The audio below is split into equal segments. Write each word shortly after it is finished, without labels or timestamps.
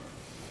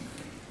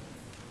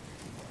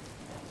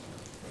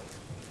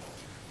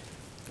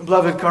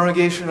Beloved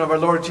congregation of our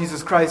Lord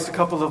Jesus Christ, a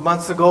couple of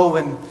months ago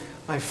when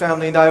my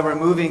family and I were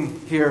moving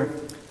here,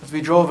 as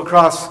we drove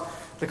across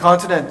the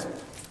continent,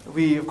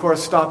 we of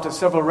course stopped at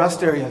several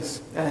rest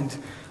areas. And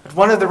at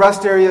one of the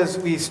rest areas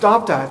we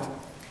stopped at,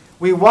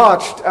 we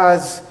watched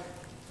as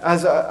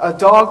a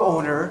dog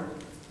owner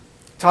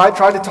tried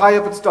to tie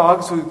up its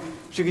dog so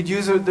she could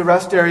use the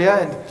rest area,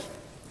 and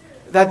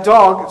that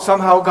dog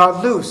somehow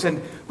got loose.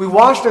 And we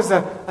watched as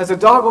a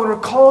dog owner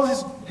called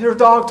her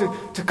dog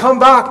to come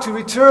back, to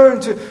return,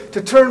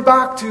 to turn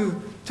back to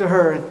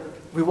her. And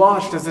we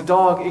watched as the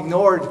dog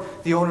ignored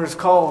the owner's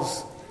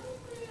calls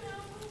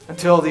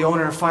until the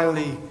owner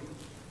finally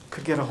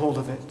could get a hold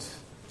of it.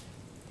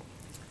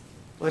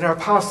 Well, in our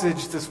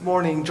passage this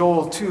morning,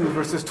 Joel 2,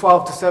 verses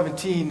 12 to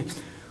 17,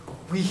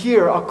 we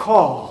hear a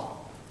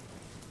call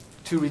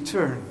to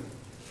return,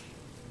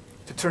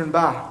 to turn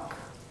back.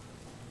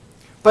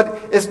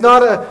 But it's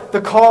not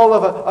the call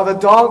of a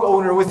dog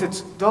owner with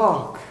its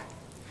dog.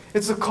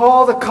 It's a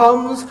call that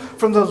comes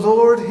from the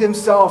Lord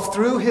himself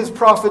through his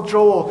prophet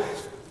Joel,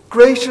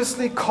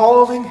 graciously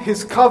calling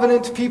his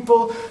covenant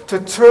people to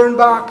turn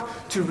back,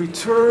 to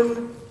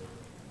return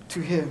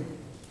to him.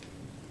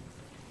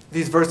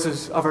 These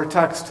verses of our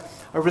text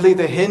are really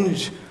the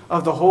hinge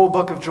of the whole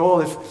book of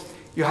Joel. If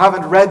you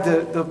haven't read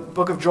the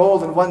book of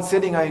Joel in one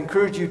sitting, I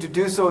encourage you to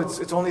do so.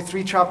 It's only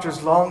 3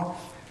 chapters long,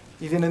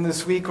 even in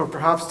this week or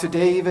perhaps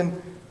today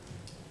even.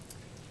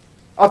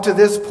 Up to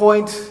this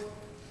point,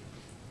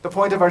 the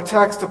point of our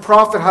text, the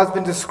prophet has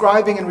been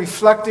describing and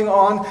reflecting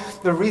on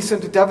the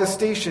recent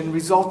devastation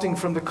resulting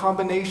from the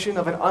combination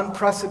of an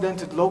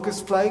unprecedented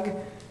locust plague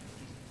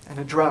and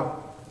a drought.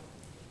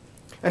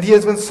 And he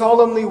has been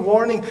solemnly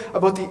warning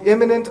about the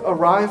imminent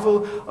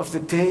arrival of the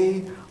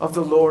day of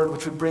the Lord,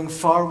 which would bring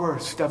far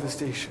worse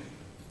devastation.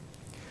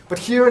 But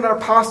here in our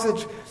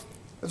passage,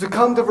 as we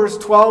come to verse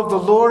 12, the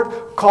Lord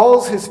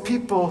calls his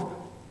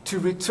people to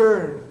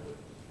return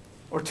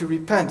or to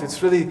repent.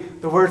 It's really,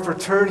 the word for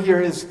turn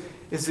here is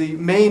the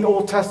main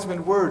Old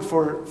Testament word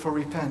for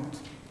repent.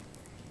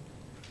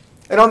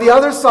 And on the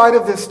other side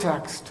of this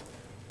text,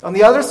 on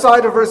the other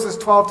side of verses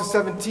 12 to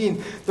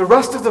 17, the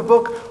rest of the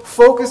book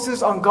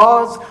focuses on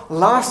God's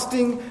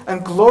lasting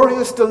and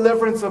glorious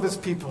deliverance of his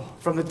people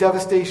from the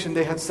devastation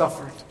they had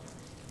suffered.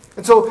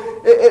 And so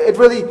it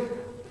really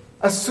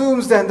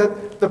assumes then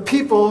that the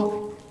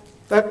people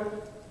that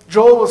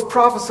Joel was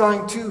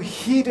prophesying to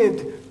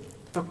heeded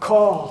the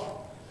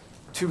call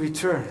to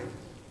return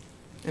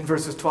in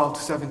verses 12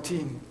 to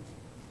 17.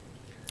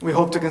 We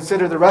hope to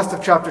consider the rest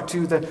of chapter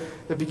 2,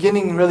 the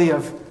beginning really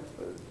of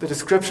the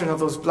description of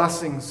those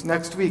blessings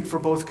next week for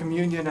both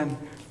communion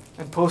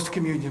and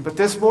post-communion. But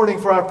this morning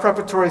for our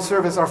preparatory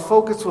service, our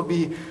focus will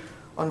be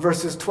on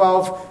verses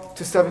 12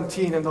 to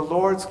 17 and the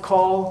Lord's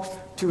call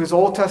to his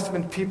Old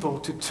Testament people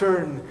to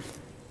turn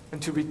and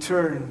to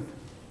return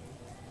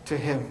to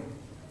him.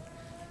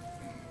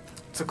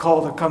 It's a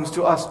call that comes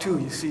to us too,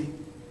 you see,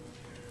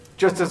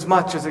 just as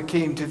much as it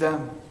came to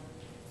them.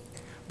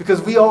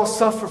 Because we all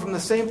suffer from the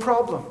same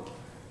problem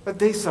that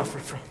they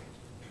suffered from.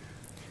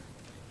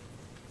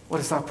 What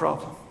is that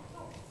problem?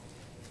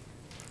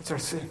 It's our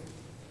sin.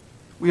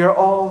 We are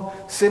all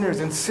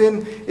sinners, and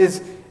sin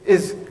is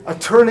a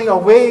turning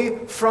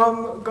away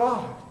from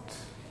God.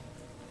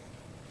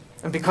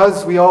 And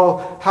because we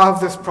all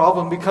have this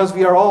problem, because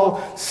we are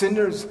all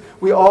sinners,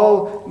 we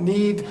all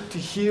need to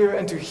hear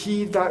and to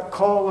heed that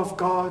call of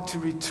God to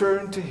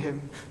return to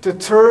him, to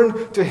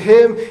turn to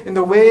him in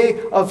the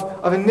way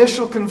of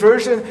initial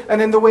conversion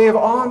and in the way of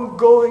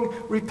ongoing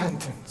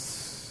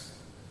repentance.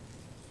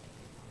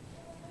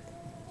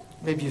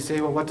 Maybe you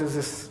say, well, what does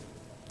this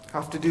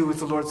have to do with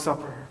the Lord's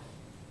Supper?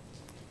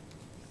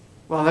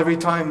 Well, every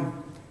time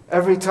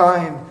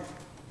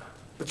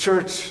the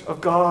Church of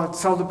God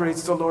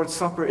celebrates the Lord's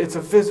Supper, it's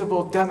a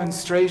visible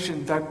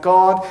demonstration that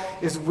God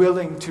is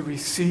willing to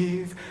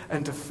receive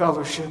and to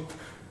fellowship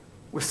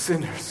with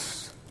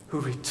sinners who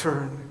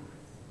return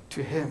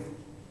to him.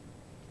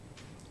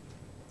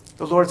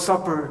 The Lord's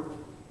Supper,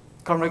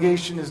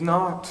 congregation, is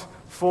not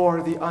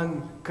for the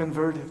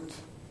unconverted.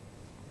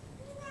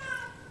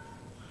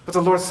 But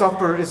the Lord's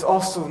Supper is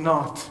also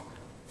not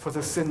for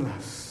the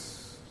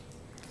sinless.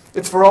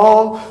 It's for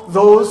all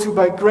those who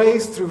by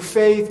grace through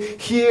faith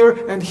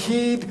hear and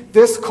heed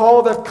this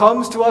call that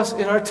comes to us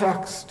in our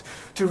text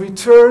to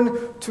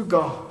return to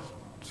God.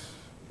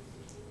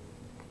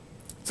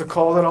 It's a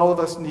call that all of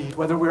us need,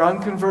 whether we're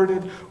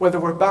unconverted, whether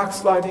we're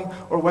backsliding,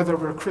 or whether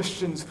we're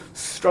Christians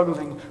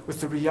struggling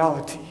with the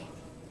reality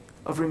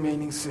of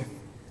remaining sin.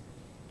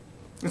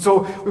 And so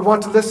we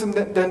want to listen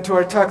then to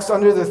our text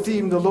under the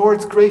theme, the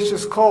Lord's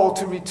gracious call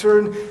to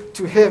return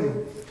to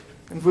him.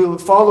 And we'll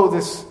follow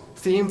this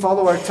theme,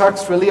 follow our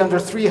text really under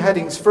 3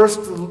 headings.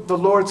 First, the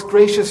Lord's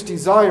gracious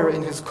desire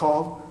in his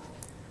call.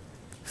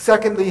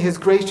 Secondly, his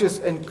gracious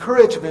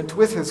encouragement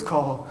with his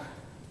call.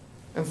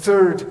 And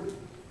third,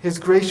 his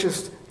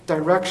gracious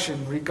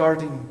direction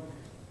regarding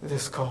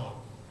this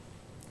call.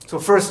 So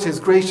first,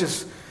 his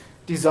gracious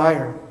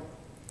desire.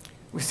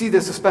 We see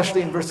this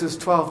especially in verses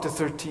 12 to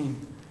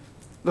 13.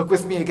 Look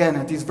with me again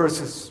at these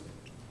verses.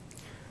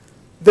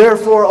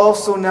 Therefore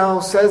also now,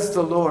 says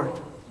the Lord,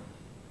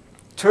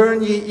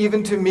 turn ye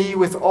even to me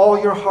with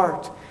all your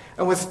heart,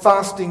 and with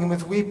fasting, and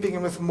with weeping,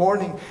 and with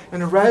mourning,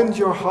 and rend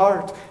your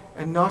heart,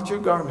 and not your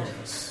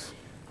garments,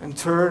 and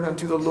turn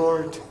unto the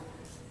Lord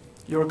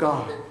your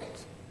God.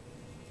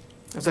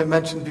 As I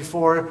mentioned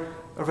before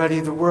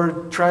already, the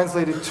word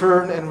translated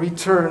turn and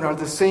return are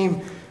the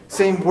same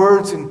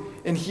words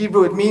in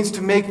Hebrew. It means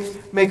to make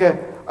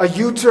a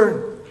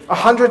U-turn,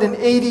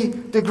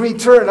 180-degree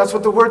turn. That's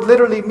what the word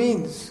literally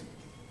means.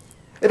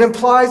 It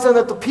implies then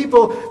that the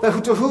people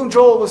to whom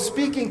Joel was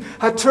speaking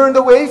had turned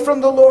away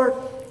from the Lord.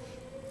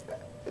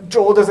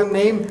 Joel doesn't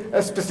name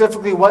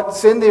specifically what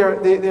sin they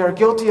are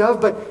guilty of,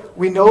 but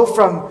we know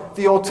from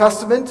the Old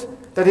Testament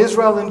that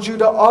Israel and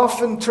Judah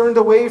often turned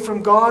away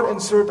from God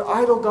and served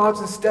idol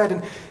gods instead.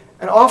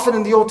 And often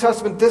in the Old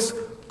Testament, this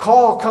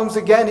call comes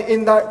again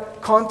in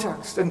that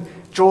context. And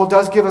Joel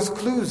does give us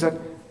clues that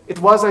it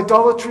was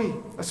idolatry,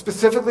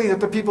 specifically that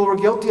the people were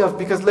guilty of,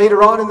 because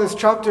later on in this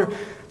chapter,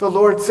 the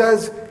Lord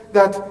says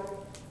that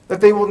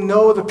they will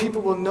know, the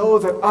people will know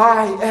that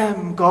I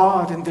am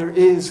God and there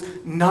is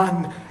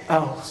none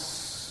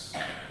else.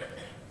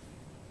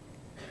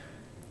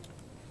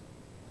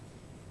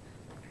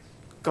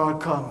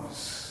 God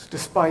comes,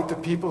 despite the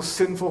people's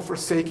sinful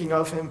forsaking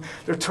of him,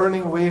 their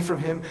turning away from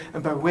him,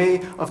 and by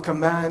way of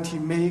command, he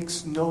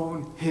makes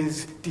known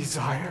his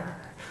desire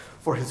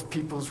for his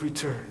people's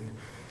return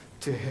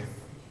to him.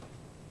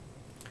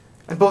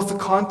 And both the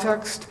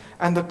context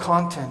and the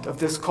content of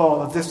this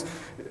call, of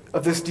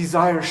this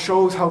desire,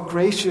 shows how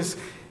gracious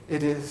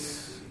it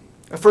is.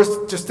 At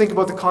first, just think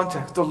about the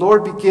context. The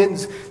Lord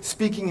begins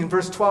speaking in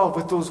verse 12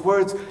 with those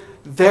words,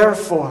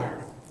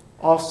 therefore,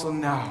 also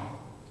now.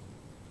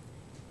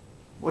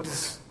 What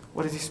is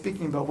he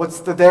speaking about? What's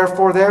the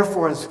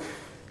therefore, as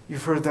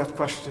you've heard that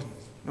question,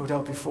 no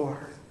doubt, before.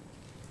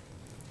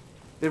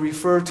 They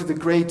refer to the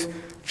great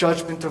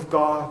judgment of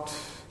God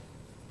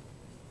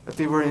that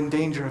they were in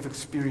danger of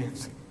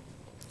experiencing.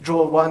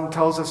 Joel 1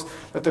 tells us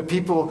that the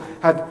people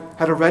had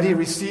already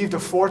received a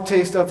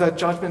foretaste of that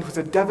judgment with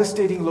a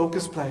devastating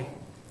locust plague.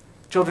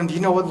 Children, do you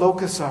know what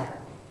locusts are?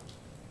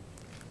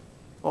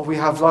 Well, we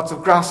have lots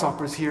of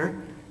grasshoppers here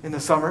in the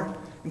summer.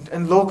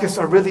 And locusts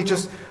are really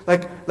just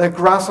like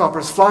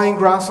grasshoppers, flying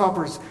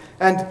grasshoppers.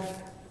 And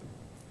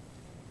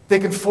they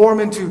can form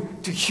into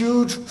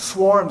huge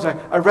swarms.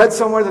 I read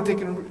somewhere that they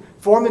can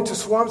form into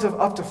swarms of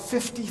up to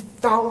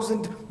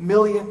 50,000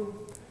 million.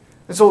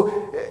 And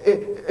so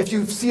if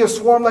you see a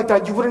swarm like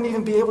that, you wouldn't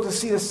even be able to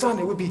see the sun.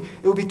 It would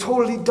be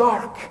totally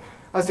dark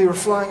as they were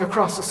flying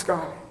across the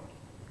sky.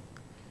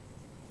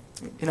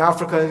 In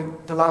Africa,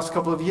 the last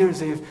couple of years,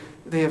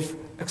 they have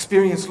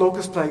experienced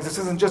locust plagues. This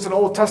isn't just an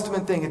Old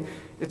Testament thing.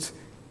 It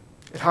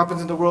happens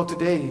in the world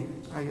today.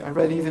 I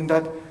read even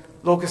that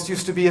locusts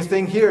used to be a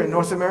thing here in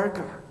North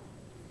America.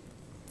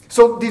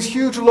 So these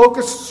huge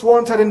locust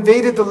swarms had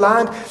invaded the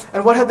land,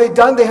 and what had they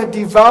done? They had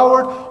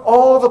devoured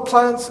all the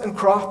plants and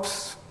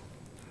crops.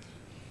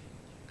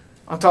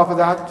 On top of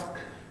that,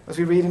 as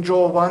we read in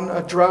Joel 1,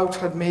 a drought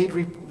had made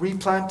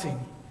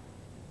replanting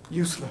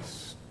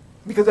useless.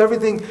 Because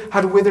everything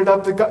had withered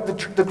up,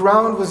 the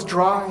ground was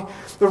dry,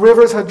 the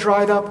rivers had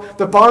dried up,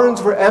 the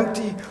barns were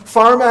empty,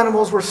 farm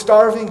animals were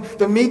starving,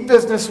 the meat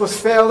business was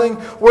failing.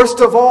 Worst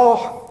of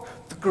all,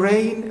 the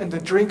grain and the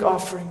drink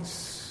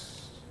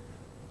offerings.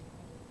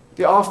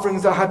 The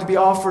offerings that had to be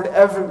offered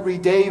every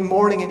day,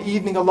 morning and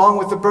evening, along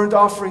with the burnt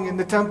offering in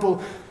the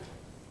temple,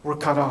 were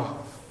cut off.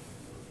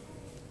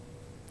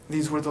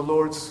 These were the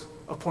Lord's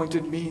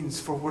appointed means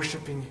for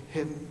worshiping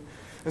him.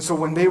 And so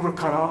when they were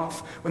cut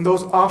off, when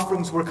those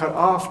offerings were cut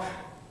off,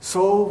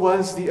 so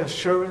was the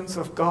assurance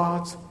of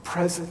God's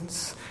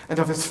presence and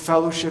of his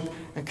fellowship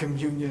and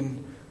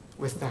communion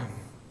with them.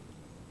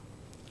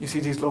 You see,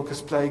 these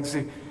locust plagues,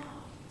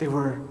 they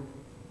were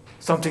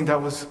something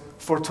that was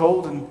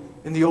foretold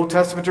in the Old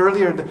Testament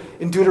earlier,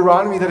 in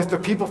Deuteronomy, that if the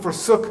people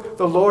forsook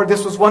the Lord,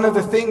 this was one of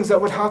the things that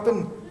would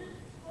happen.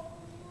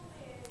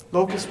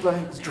 Locust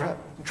plagues,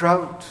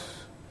 drought.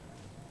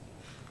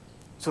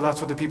 So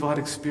that's what the people had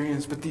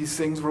experienced. But these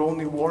things were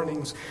only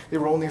warnings. They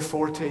were only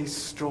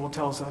foretastes, Joel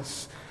tells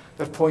us,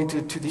 that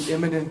pointed to the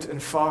imminent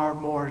and far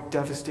more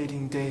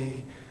devastating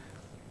day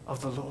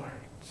of the Lord.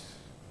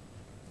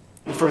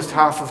 The first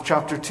half of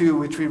chapter 2,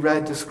 which we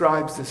read,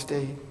 describes this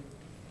day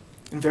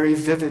in very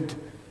vivid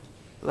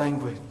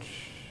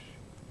language.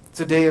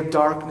 It's a day of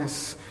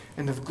darkness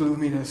and of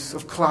gloominess,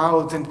 of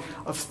clouds and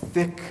of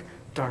thick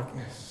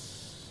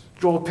darkness.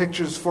 Joel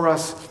pictures for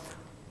us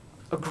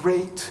a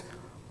great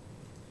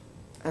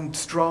and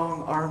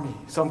strong army.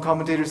 Some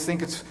commentators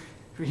think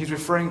he's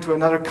referring to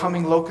another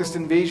coming locust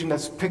invasion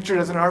that's pictured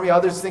as an army.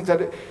 Others think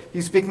that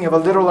he's speaking of a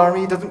literal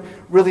army. It doesn't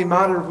really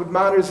matter. What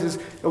matters is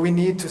that we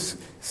need to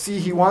see.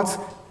 He wants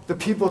the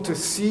people to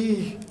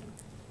see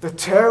the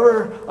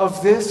terror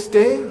of this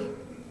day.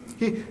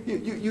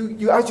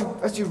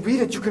 As you read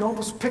it, you can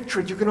almost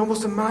picture it. You can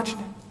almost imagine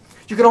it.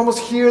 You can almost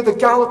hear the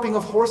galloping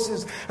of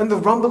horses and the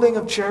rumbling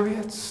of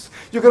chariots.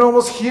 You can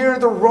almost hear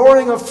the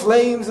roaring of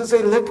flames as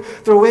they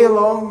lick their way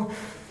along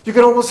You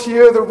can almost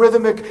hear the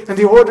rhythmic and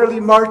the orderly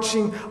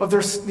marching of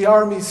the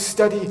army's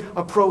steady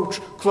approach.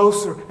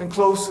 Closer and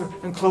closer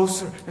and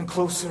closer and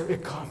closer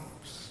it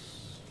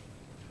comes.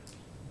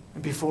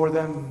 And before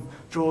them,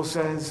 Joel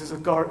says, is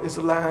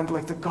a land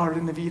like the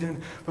Garden of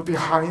Eden, but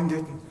behind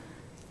it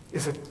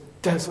is a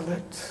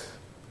desolate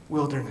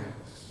wilderness.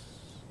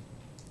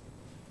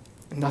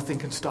 And nothing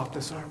can stop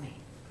this army.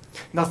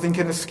 Nothing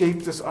can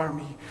escape this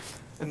army.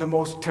 And the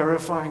most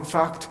terrifying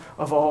fact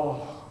of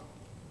all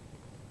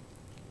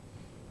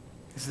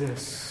is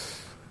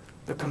this: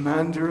 the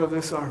commander of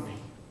this army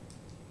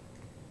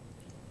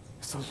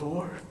is the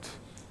Lord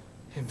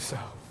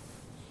himself,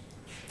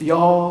 the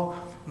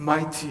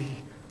Almighty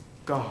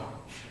God.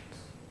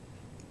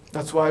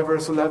 That's why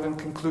verse 11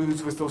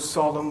 concludes with those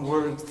solemn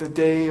words: the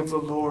day of the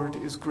Lord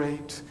is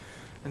great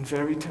and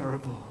very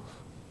terrible.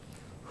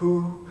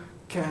 Who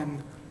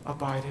can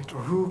abide it,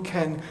 or who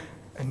can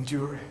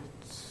endure it?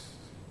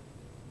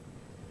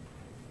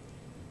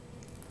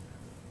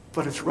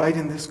 But it's right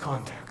in this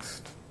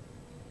context,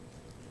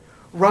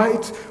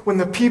 right when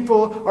the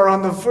people are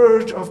on the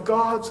verge of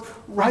God's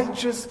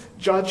righteous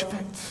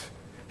judgment,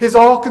 his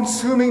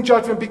all-consuming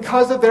judgment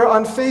because of their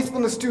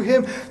unfaithfulness to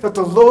him, that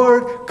the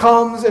Lord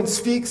comes and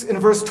speaks in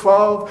verse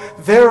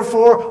 12.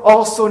 Therefore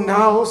also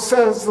now,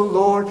 says the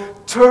Lord,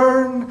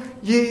 turn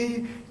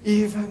ye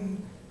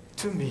even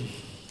to me.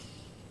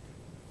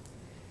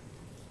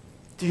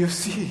 Do you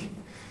see?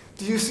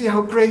 Do you see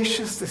how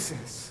gracious this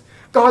is?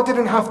 God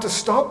didn't have to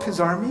stop his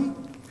army.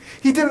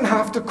 He didn't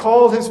have to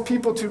call his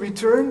people to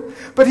return,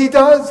 but he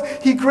does.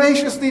 He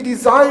graciously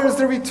desires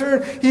the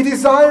return. He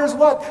desires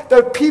what?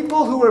 That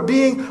people who are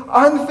being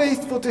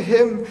unfaithful to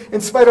him,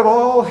 in spite of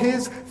all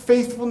his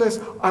faithfulness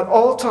at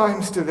all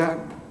times to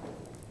them.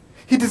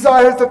 He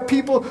desires that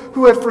people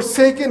who had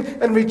forsaken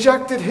and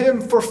rejected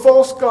him for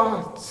false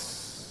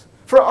gods,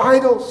 for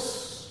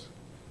idols,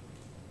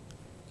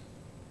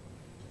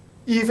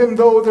 even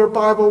though their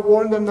Bible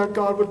warned them that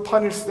God would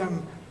punish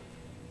them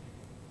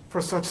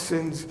for such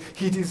sins,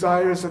 he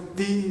desires that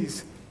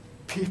these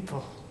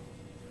people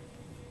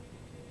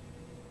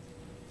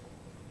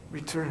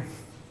return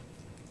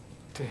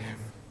to him.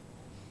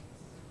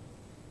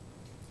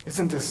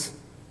 Isn't this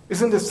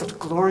such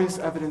glorious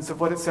evidence of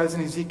what it says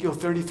in Ezekiel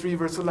 33,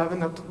 verse 11,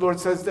 that the Lord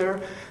says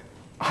there,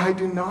 I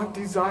do not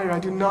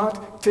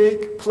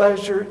take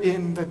pleasure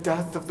in the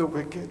death of the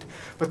wicked,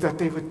 but that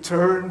they would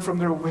turn from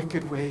their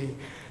wicked way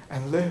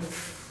and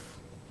live.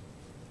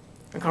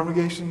 And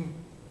congregation,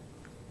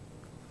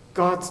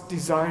 God's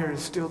desire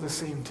is still the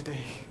same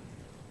today.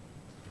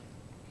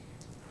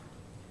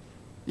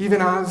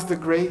 Even as the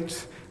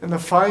great and the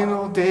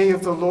final day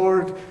of the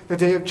Lord, the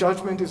day of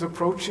judgment, is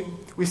approaching,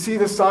 we see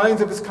the signs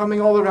of his coming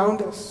all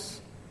around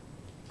us.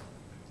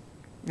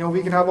 You know,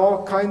 we can have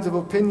all kinds of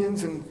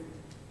opinions and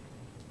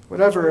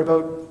whatever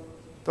about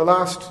the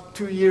last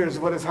 2 years,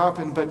 what has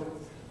happened, but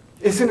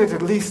isn't it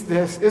at least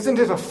this? Isn't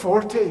it a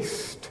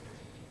foretaste?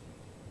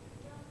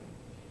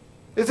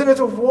 Isn't it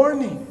a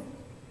warning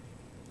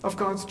of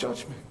God's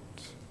judgment?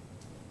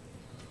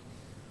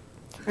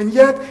 And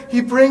yet,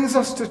 he brings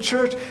us to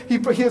church. He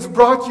has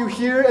brought you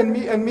here and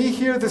me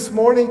here this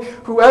morning,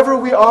 whoever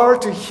we are,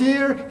 to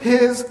hear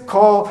his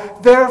call.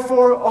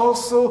 Therefore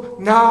also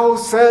now,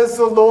 says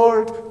the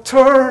Lord,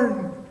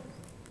 turn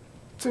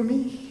to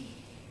me.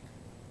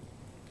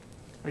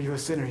 Are you a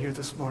sinner here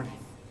this morning?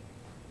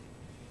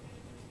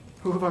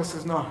 Who of us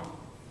is not?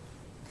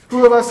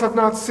 Who of us have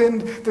not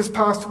sinned this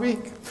past week?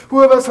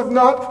 Who of us have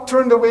not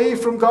turned away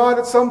from God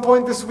at some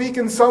point this week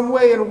in some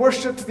way and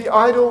worshipped the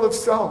idol of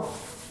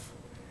self?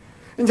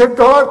 And yet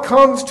God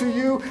comes to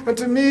you and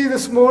to me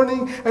this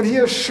morning, and he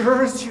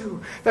assures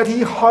you that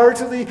he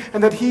heartily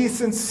and that he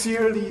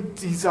sincerely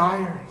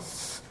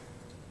desires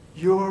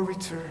your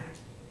return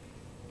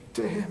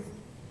to him.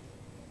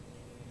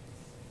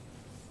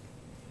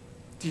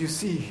 Do you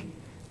see?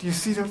 Do you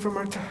see that from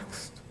our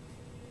text?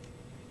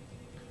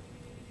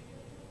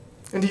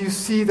 And do you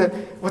see that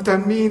what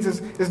that means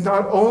is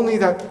not only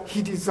that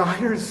he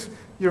desires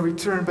your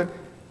return,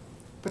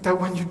 but that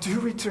when you do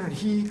return,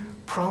 he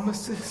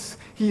promises,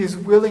 he is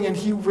willing and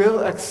he will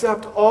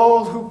accept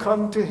all who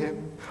come to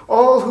him,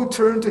 all who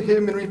turn to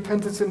him in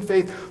repentance and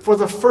faith for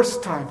the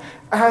first time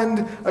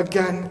and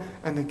again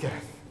and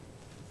again.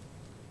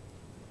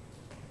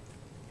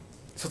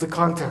 So the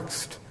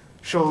context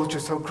shows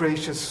just how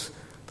gracious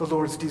the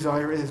Lord's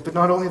desire is. But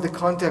not only the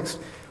context,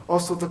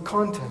 also the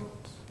content.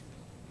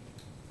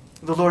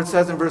 The Lord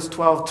says in verse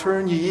 12,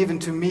 turn ye even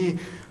to me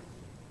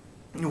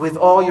with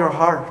all your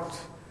heart,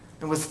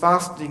 and with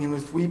fasting, and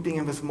with weeping,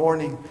 and with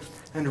mourning,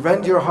 and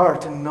rend your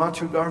heart and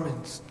not your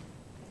garments,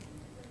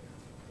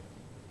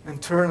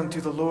 and turn unto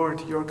the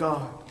Lord your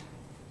God.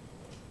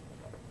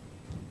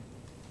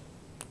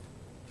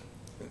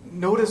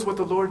 Notice what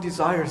the Lord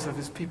desires of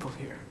his people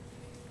here.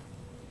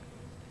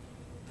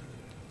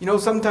 You know,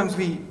 sometimes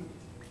we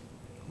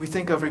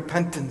think of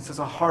repentance as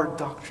a hard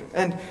doctrine,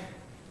 and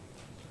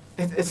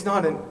it's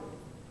not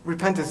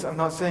repentance, I'm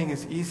not saying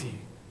it's easy,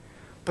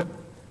 but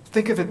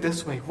Think of it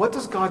this way. What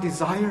does God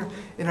desire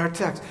in our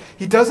text?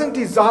 He doesn't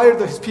desire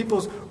his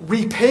people's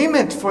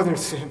repayment for their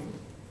sin.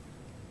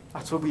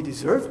 That's what we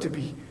deserve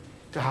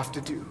to have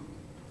to do.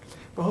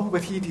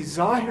 But he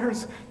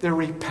desires their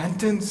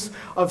repentance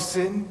of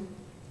sin.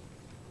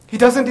 He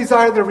doesn't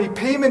desire the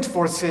repayment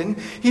for sin.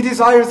 He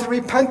desires the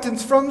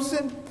repentance from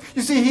sin.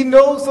 You see,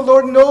 the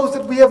Lord knows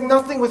that we have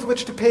nothing with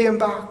which to pay him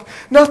back.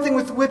 Nothing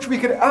with which we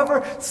could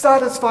ever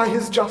satisfy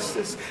his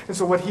justice. And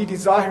so what he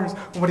desires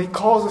and what he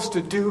calls us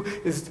to do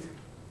is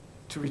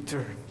to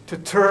return. To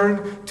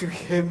turn to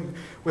him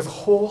with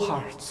whole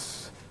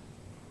hearts.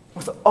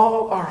 With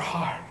all our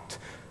heart.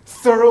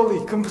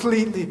 Thoroughly,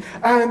 completely,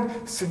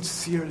 and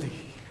sincerely.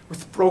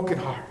 With broken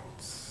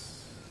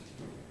hearts.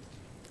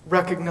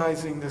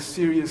 Recognizing the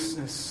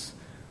seriousness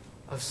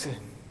of sin.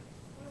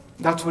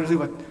 That's really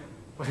what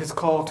his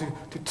call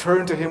to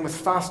turn to him with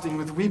fasting,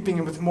 with weeping,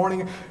 and with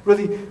mourning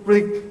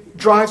really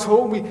drives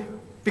home.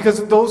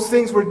 Because those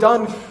things were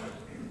done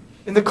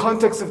in the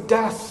context of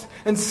death.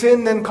 And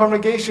sin, then,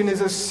 congregation,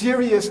 is as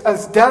serious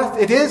as death.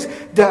 It is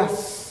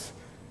death.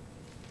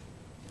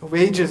 The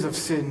wages of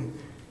sin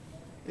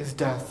is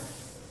death.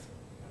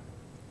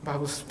 The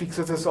Bible speaks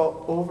of this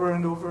all over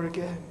and over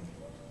again.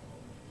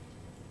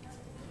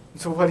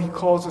 And so what he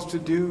calls us to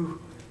do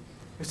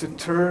is to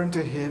turn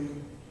to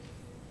him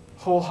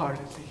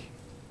wholeheartedly,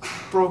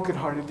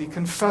 brokenheartedly,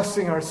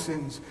 confessing our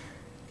sins.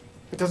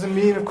 It doesn't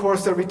mean, of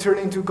course, that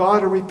returning to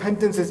God or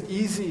repentance is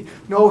easy.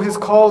 No, his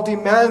call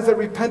demands that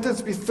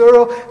repentance be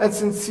thorough and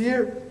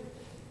sincere.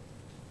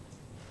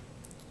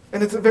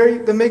 And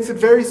that makes it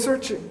very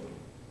searching.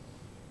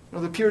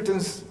 The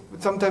Puritans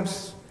would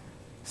sometimes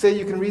say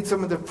you can read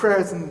some of their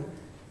prayers and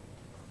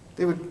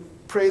they would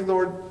pray,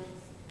 Lord,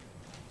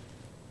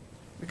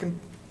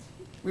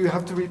 we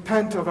have to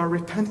repent of our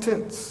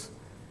repentance.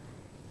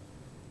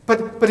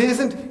 But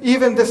isn't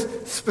even this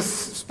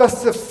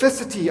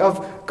specificity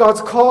of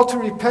God's call to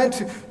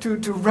repent,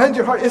 to rend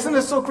your heart, isn't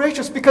it so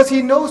gracious? Because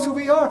he knows who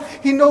we are.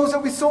 He knows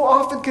that we so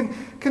often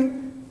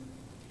can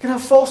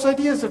have false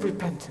ideas of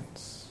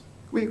repentance.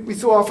 We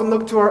so often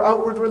look to our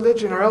outward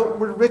religion, our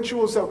outward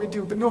rituals that we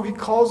do. But no, he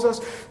calls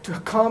us to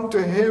come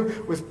to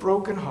him with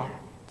broken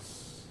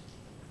hearts.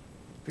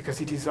 Because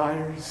he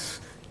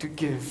desires to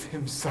give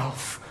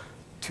himself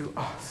to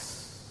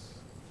us.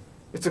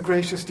 It's a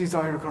gracious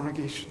desire,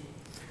 congregation.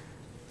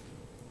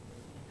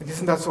 And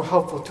isn't that so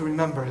helpful to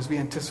remember as we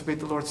anticipate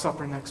the Lord's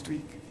Supper next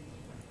week?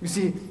 You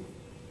see,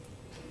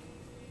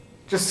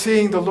 just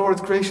seeing the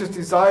Lord's gracious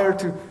desire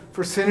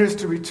for sinners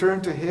to return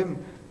to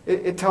him,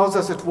 it tells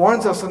us, it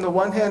warns us on the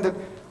one hand that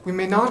we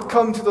may not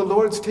come to the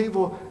Lord's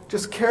table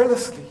just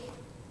carelessly.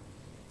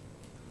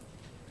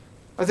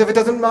 As if it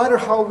doesn't matter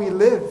how we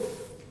live.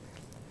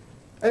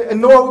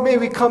 And nor may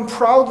we come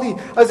proudly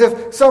as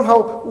if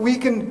somehow we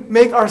can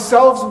make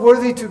ourselves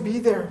worthy to be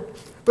there.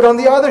 But on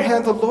the other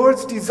hand, the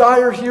Lord's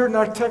desire here in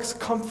our text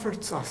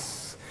comforts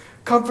us.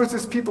 Comforts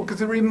his people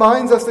because it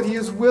reminds us that he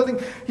is willing,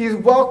 he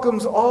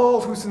welcomes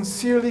all who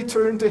sincerely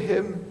turn to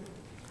him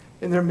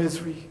in their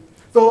misery.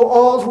 Though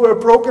all who are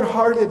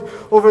brokenhearted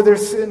over their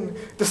sin,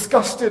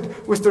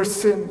 disgusted with their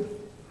sin,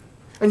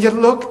 and yet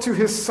look to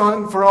his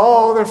Son for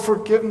all their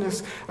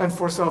forgiveness and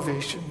for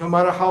salvation, no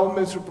matter how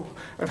miserable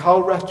and how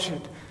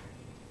wretched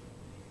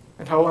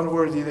and how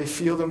unworthy they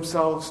feel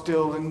themselves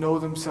still and know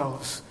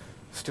themselves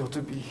still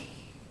to be.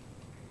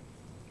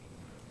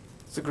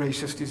 It's a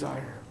gracious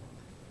desire.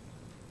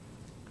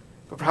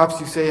 But perhaps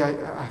you say,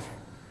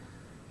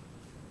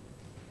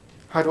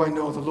 how do I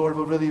know the Lord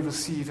will really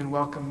receive and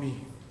welcome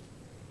me?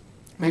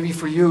 Maybe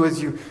for you,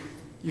 as you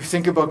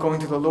think about going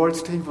to the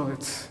Lord's table,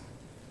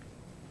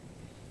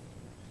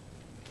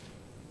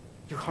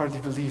 you hardly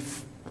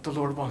believe that the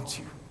Lord wants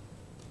you.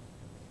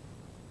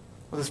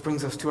 Well, this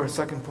brings us to our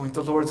second point,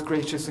 the Lord's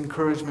gracious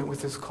encouragement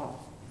with his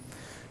call.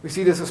 We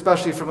see this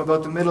especially from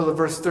about the middle of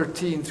verse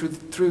 13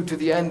 through to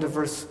the end of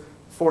verse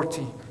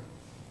 14.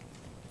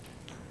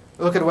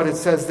 Look at what it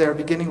says there,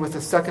 beginning with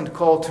the second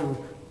call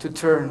to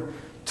turn.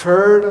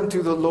 Turn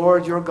unto the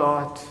Lord your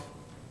God,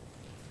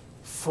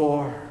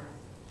 for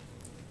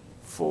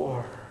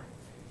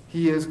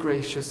he is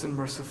gracious and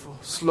merciful,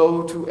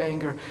 slow to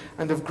anger,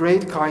 and of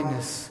great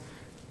kindness,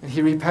 and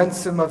he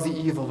repents him of the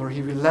evil, or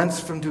he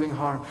relents from doing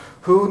harm.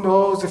 Who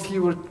knows if he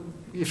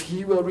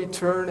will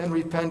return and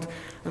repent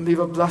and leave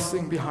a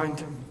blessing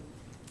behind him,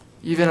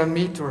 even a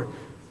meat, or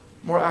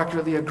more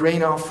accurately, a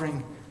grain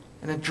offering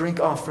and a drink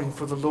offering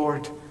for the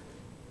Lord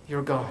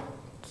your God.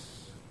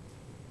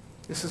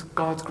 This is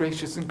God's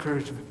gracious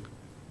encouragement.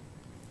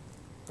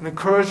 An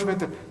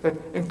encouragement that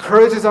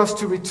encourages us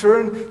to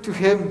return to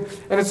him.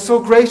 And it's so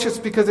gracious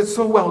because it's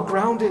so well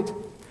grounded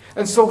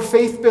and so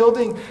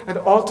faith-building and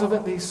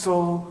ultimately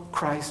so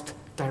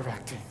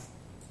Christ-directing.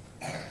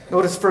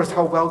 Notice first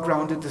how well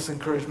grounded this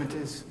encouragement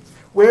is.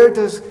 Where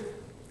is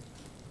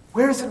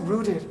it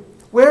rooted?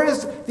 Where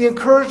is the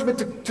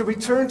encouragement to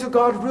return to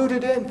God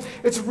rooted in?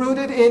 It's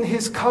rooted in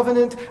his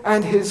covenant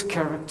and his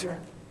character.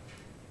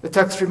 The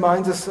text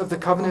reminds us of the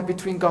covenant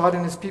between God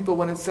and his people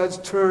when it says,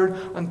 turn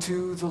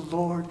unto the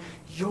Lord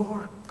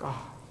your God.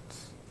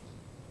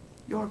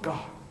 Your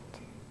God.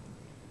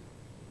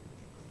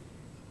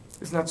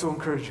 Isn't that so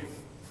encouraging?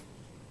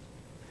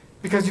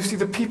 Because you see,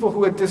 the people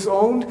who had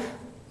disowned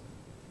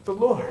the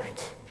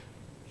Lord,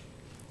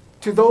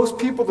 to those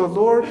people the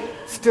Lord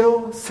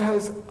still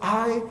says,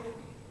 I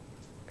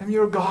am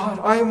your God.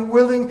 I am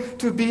willing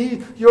to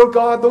be your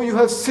God, though you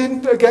have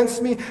sinned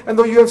against me and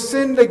though you have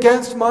sinned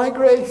against my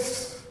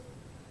grace.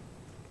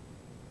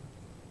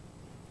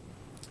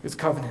 His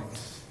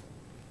covenant.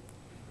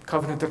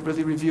 Covenant that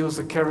really reveals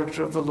the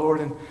character of the Lord,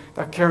 and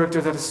that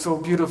character that is so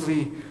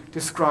beautifully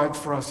described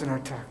for us in our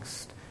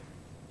text.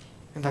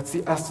 And that's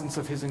the essence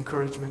of his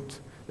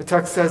encouragement. The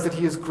text says that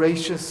he is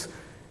gracious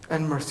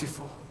and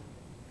merciful.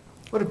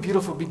 What a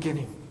beautiful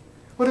beginning.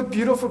 What a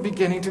beautiful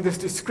beginning to this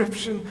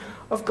description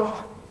of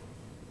God.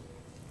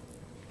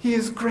 He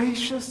is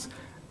gracious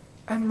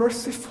and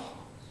merciful.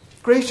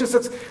 Gracious,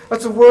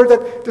 that's a word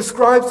that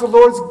describes the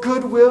Lord's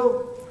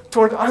goodwill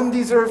toward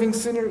undeserving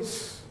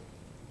sinners.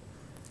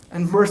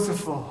 And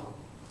merciful.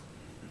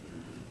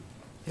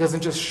 He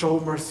doesn't just show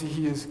mercy,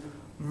 he is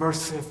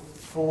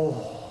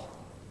merciful.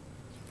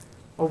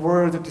 A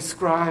word that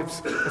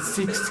describes, that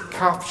seeks to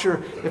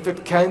capture, if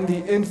it can,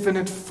 the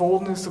infinite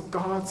fullness of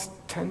God's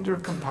tender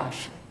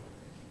compassion.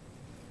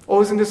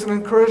 Oh, isn't this an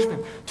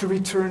encouragement to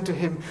return to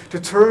him, to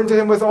turn to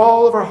him with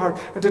all of our heart,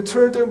 and to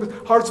turn to him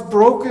with hearts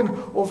broken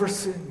over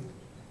sin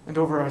and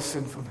over our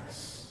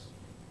sinfulness.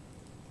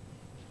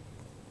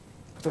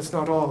 But that's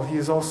not all. He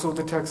is also,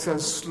 the text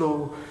says,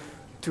 slow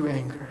to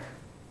anger.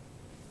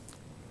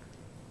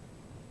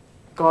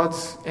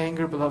 God's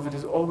anger, beloved,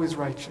 is always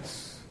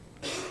righteous.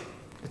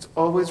 It's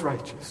always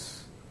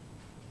righteous.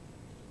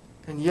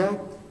 And yet,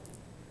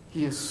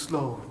 he is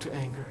slow to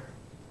anger.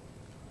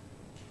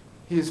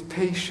 He is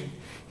patient.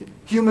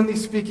 Humanly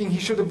speaking, he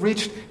should have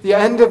reached the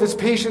end of his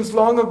patience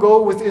long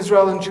ago with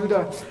Israel and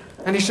Judah.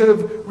 And he should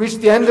have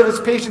reached the end of his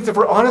patience, if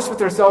we're honest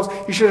with ourselves,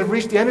 he should have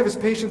reached the end of his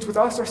patience with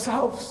us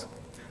ourselves.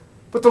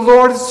 But the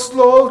Lord is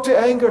slow to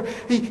anger.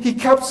 He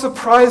kept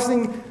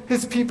surprising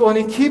his people, and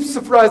he keeps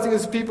surprising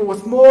his people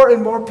with more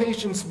and more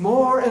patience,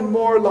 more and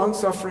more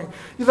long-suffering.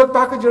 You look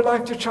back at your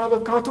life, dear child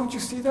of God, don't you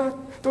see that?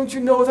 Don't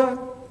you know that?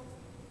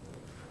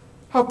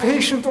 How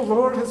patient the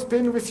Lord has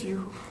been with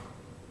you,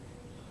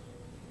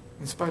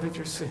 in spite of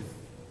your sin.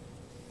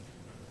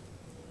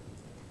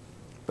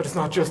 But it's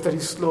not just that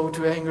he's slow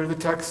to anger. The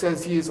text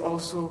says he is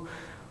also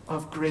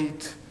of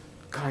great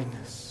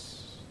kindness.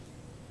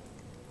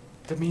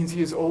 That means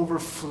he is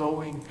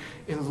overflowing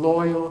in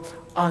loyal,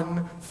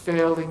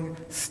 unfailing,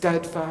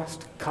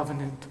 steadfast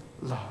covenant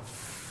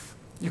love.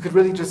 You could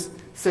really just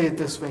say it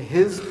this way.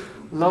 His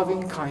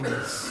loving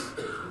kindness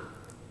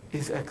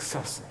is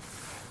excessive.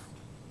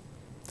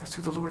 That's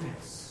who the Lord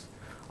is.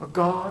 A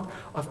God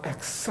of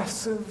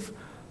excessive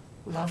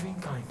loving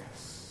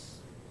kindness.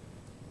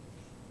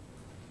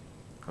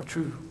 How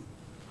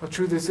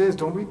true this is.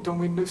 Don't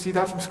we see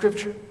that from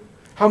Scripture?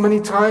 How many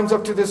times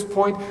up to this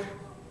point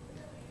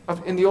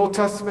in the Old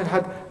Testament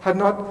had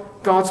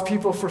not God's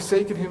people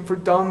forsaken him for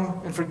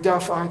dumb and for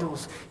deaf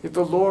idols? Yet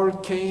the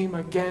Lord came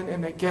again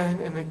and again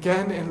and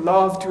again in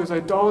love to his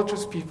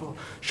idolatrous people,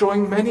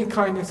 showing many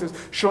kindnesses,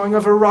 showing a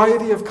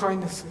variety of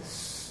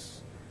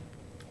kindnesses.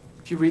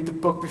 If you read the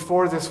book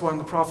before this one,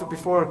 the prophet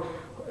before,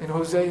 in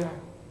Hosea,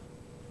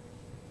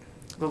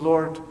 the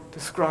Lord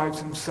describes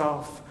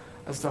himself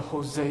as the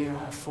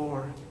Hosea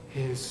for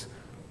his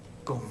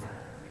Gomer.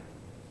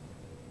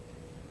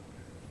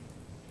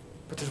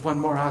 But there's one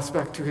more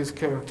aspect to his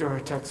character our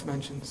text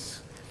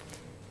mentions.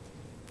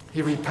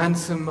 He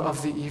repents him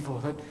of the evil.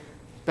 That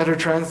better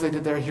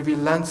translated there, he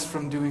relents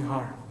from doing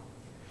harm.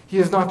 He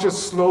is not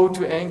just slow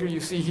to anger, you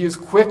see, he is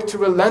quick to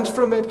relent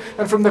from it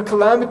and from the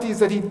calamities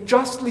that he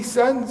justly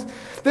sends.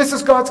 This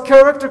is God's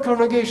character,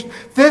 congregation.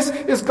 This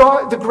is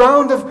God, the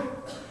ground of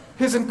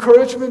his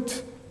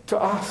encouragement to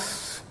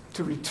us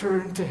to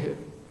return to him.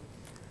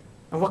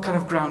 And what kind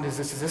of ground is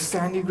this? Is this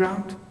sandy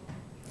ground?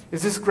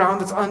 Is this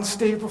ground that's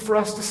unstable for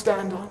us to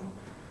stand on?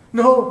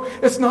 No,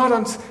 it's not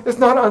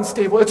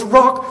unstable. It's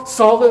rock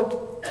solid.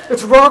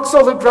 It's rock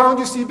solid ground,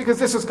 you see, because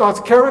this is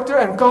God's character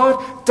and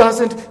God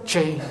doesn't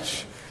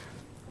change.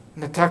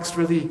 And the text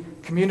really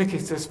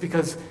communicates this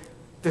because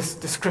this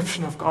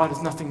description of God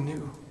is nothing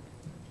new.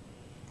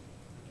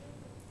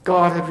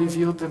 God had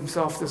revealed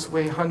himself this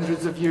way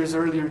hundreds of years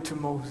earlier to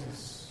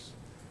Moses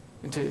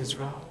and to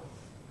Israel.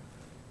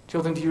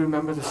 Children, do you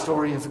remember the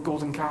story of the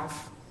golden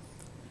calf?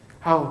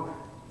 How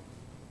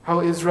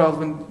Israel,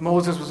 when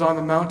Moses was on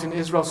the mountain,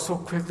 Israel so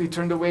quickly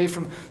turned away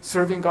from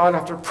serving God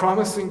after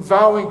promising,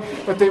 vowing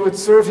that they would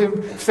serve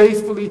him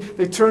faithfully.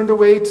 They turned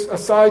away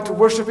aside to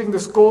worshiping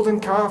this golden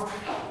calf.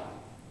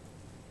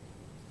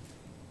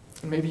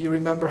 And maybe you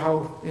remember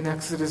how in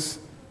Exodus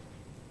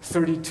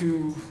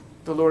 32,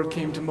 the Lord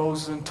came to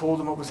Moses and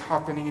told him what was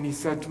happening. And he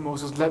said to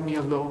Moses, "Let me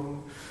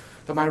alone,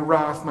 that my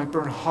wrath might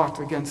burn hot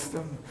against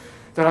them,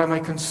 that I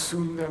might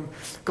consume them."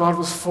 God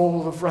was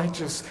full of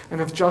righteous and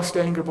of just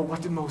anger, but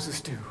what did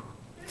Moses do?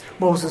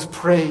 Moses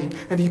prayed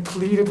and he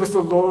pleaded with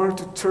the Lord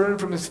to turn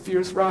from his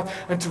fierce wrath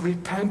and to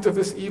repent of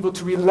this evil,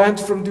 to relent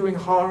from doing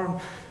harm,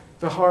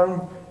 the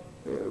harm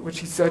which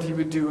he said he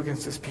would do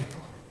against his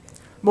people.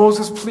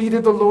 Moses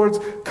pleaded the Lord's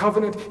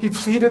covenant. He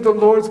pleaded the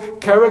Lord's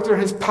character,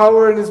 his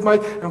power and his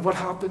might. And what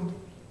happened?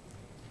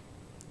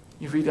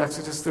 You read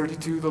Exodus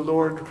 32, the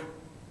Lord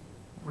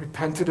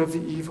repented of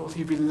the evil.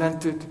 He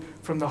relented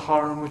from the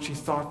harm which he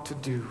thought to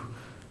do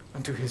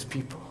unto his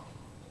people.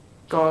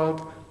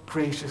 God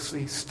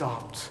graciously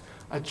stopped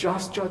a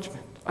just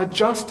judgment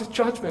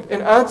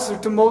in answer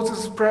to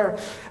Moses' prayer.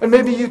 And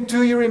maybe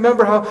you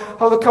remember how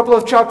a couple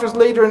of chapters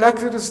later in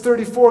Exodus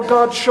 34,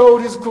 God showed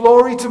his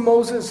glory to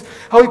Moses,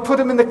 how he put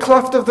him in the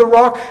cleft of the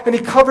rock and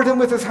he covered him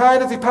with his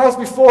hand as he passed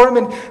before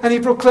him, and he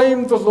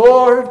proclaimed, the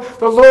Lord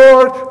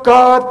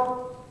God,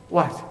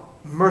 what?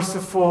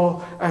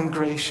 Merciful and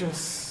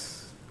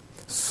gracious,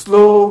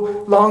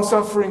 slow,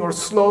 long-suffering or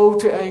slow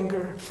to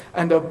anger,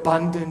 and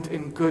abundant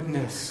in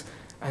goodness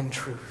and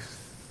truth.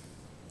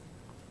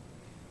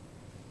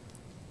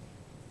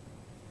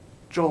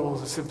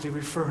 Joel is simply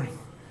referring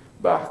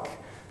back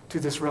to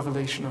this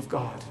revelation of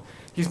God.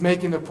 He's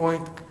making the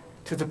point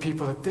to the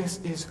people that this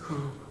is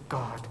who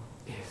God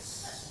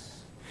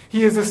is.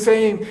 He is the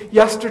same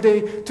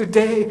yesterday,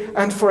 today,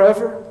 and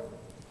forever.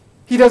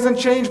 He doesn't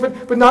change,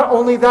 but not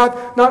only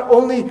that, not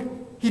only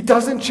he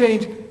doesn't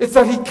change, it's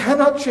that he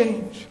cannot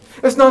change.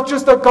 It's not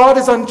just that God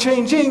is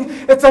unchanging,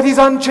 it's that he's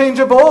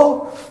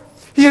unchangeable.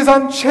 He is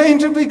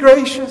unchangeably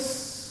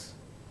gracious.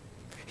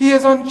 He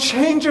is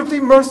unchangeably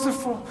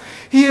merciful.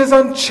 He is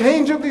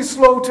unchangeably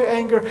slow to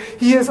anger.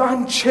 He is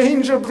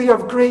unchangeably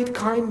of great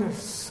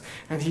kindness.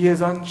 And he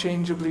is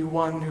unchangeably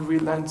one who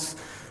relents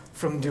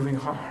from doing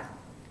harm.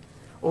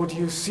 Oh, do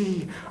you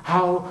see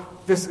how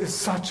this is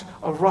such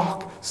a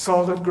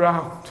rock-solid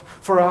ground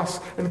for us,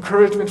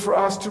 encouragement for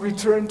us to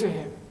return to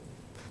him,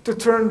 to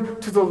turn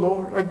to the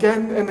Lord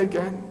again and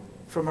again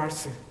from our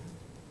sin.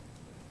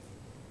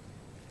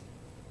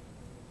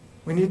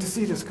 We need to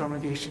see this,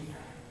 congregation,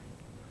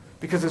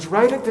 because it's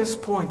right at this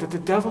point that the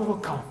devil will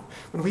come.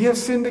 When we have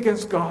sinned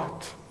against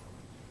God,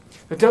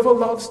 the devil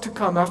loves to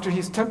come after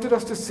he's tempted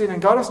us to sin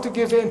and got us to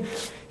give in.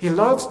 He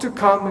loves to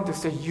come and to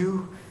say,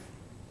 you're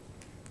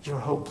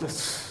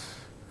hopeless.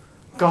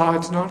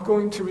 God's not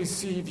going to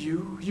receive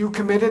you. You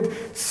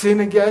committed sin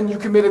again. You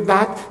committed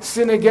that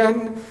sin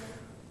again.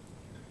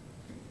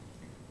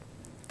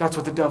 That's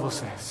what the devil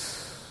says.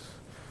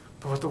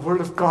 But what the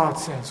Word of God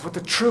says, what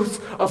the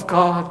truth of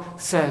God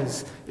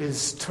says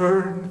is,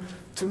 turn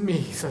to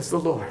me, says the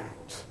Lord.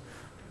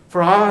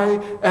 For I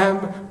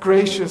am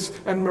gracious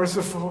and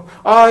merciful.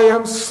 I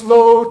am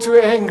slow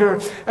to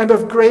anger and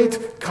of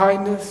great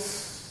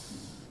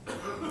kindness.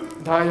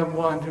 And I am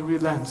one who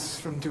relents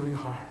from doing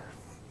harm.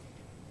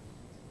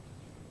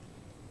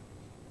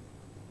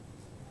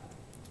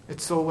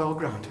 It's so well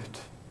grounded.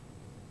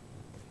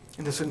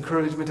 And this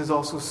encouragement is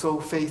also so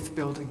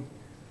faith-building.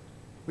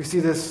 We see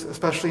this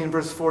especially in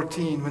verse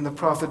 14 when the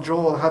prophet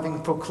Joel,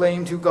 having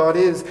proclaimed who God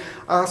is,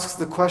 asks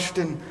the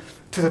question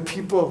to the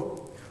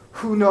people,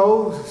 who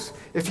knows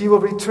if he will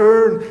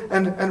return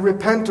and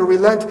repent or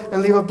relent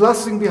and leave a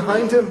blessing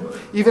behind him,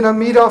 even a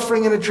meat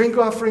offering and a drink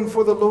offering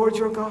for the Lord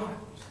your God?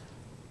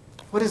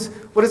 What is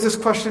this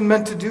question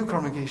meant to do,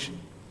 congregation?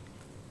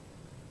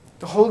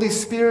 The Holy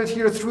Spirit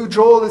here through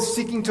Joel is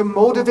seeking to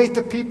motivate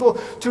the people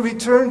to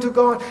return to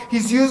God.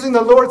 He's using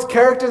the Lord's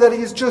character that he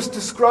has just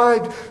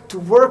described to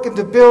work and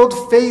to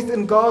build faith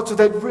in God so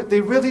that they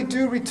really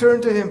do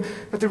return to him.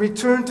 But they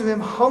return to him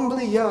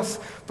humbly, yes,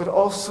 but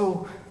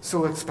also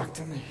so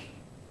expectantly.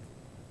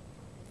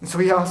 And so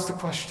he asks the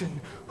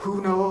question,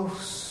 who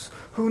knows?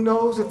 Who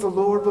knows if the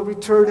Lord will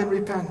return and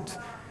repent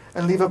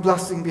and leave a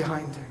blessing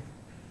behind him?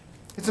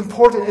 It's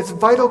important, it's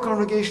vital,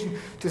 congregation,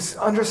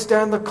 to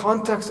understand the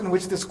context in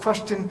which this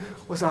question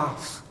was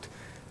asked.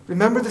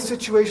 Remember the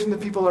situation the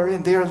people are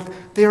in. They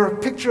are a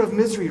picture of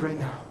misery right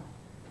now.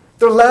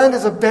 Their land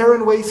is a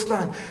barren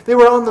wasteland. They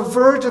were on the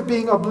verge of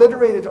being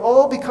obliterated,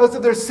 all because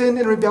of their sin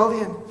and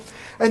rebellion.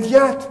 And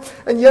yet,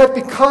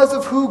 because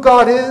of who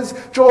God is,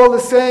 Joel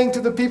is saying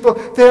to the people,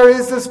 there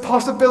is this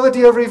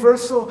possibility of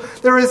reversal.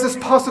 There is this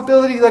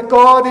possibility that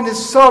God in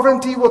his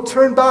sovereignty will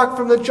turn back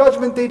from the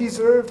judgment they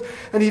deserved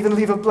and even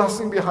leave a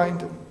blessing behind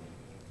them.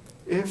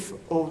 If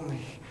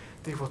only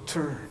they will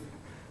turn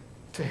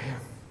to him.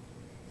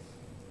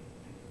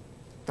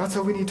 That's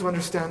how we need to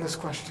understand this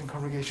question,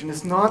 congregation.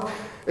 It's not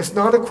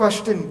a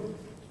question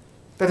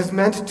that is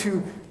meant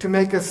to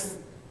make us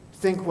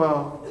think,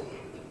 well,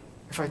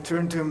 if I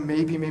turn to him,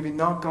 maybe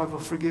not, God will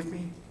forgive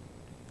me.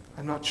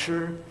 I'm not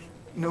sure.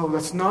 No,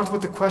 that's not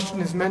what the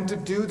question is meant to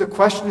do. The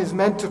question is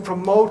meant to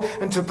promote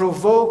and to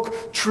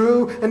provoke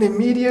true and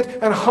immediate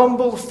and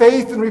humble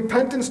faith and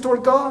repentance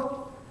toward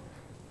God.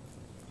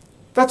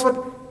 That's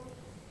how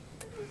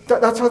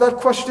that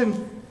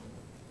question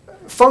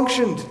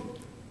functioned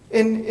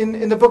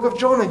in the book of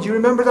Jonah. Do you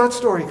remember that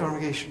story,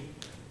 congregation?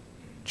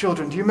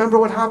 Children, do you remember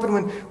what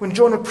happened when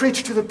Jonah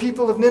preached to the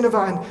people of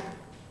Nineveh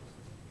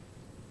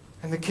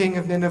and the king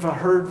of Nineveh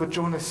heard what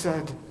Jonah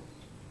said?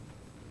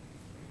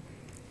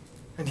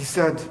 And he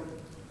said,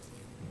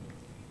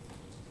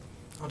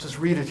 I'll just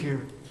read it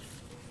here.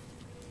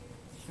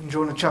 In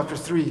Jonah chapter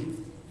 3.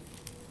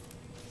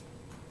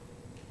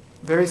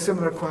 Very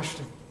similar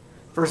question.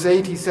 Verse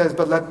 8, he says,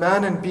 "But let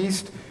man and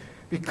beast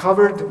be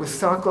covered with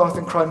sackcloth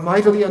and cry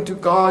mightily unto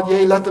God.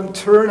 Yea, let them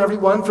turn every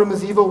one from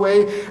his evil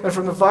way and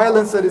from the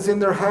violence that is in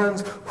their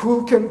hands.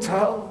 Who can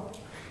tell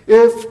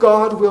if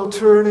God will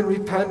turn and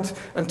repent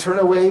and turn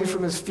away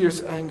from his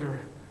fierce anger,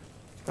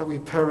 that we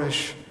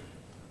perish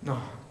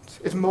not?"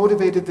 It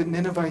motivated the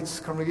Ninevites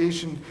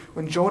congregation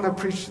when Jonah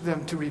preached to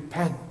them to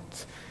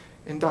repent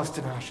in dust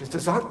and ashes.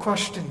 Does that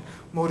question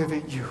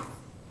motivate you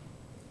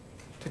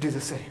to do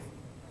the same?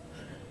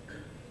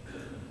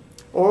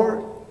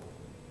 Or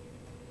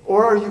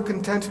are you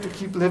content to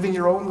keep living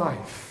your own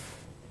life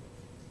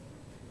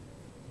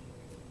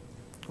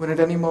when at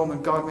any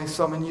moment God may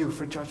summon you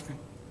for judgment?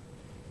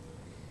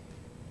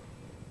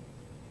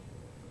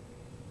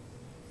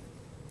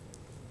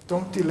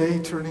 Don't delay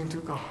turning to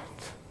God.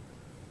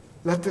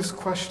 Let this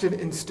question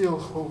instill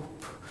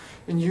hope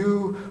in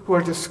you who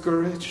are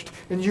discouraged,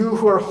 in you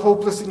who are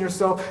hopeless in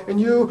yourself, in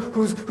you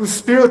whose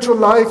spiritual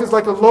life is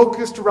like a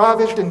locust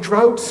ravaged and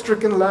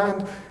drought-stricken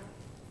land,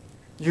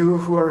 you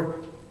who are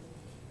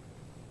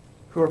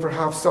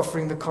perhaps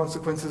suffering the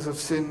consequences of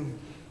sin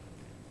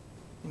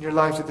in your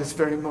life at this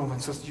very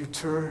moment. So you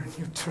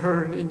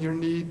turn in your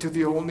need to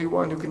the only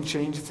one who can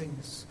change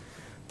things,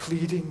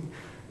 pleading,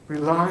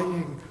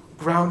 relying,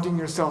 grounding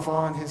yourself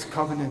on his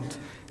covenant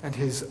and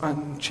his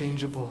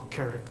unchangeable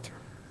character.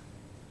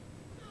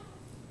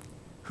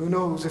 Who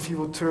knows if he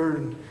will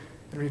turn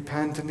and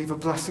repent and leave a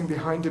blessing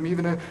behind him,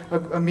 even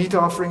a meat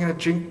offering and a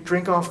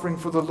drink offering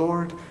for the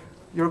Lord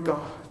your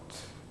God.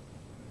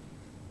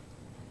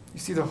 You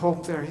see the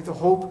hope there, the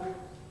hope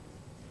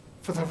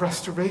for the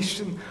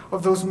restoration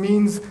of those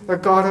means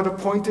that God had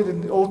appointed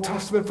in the Old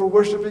Testament for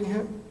worshiping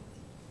him.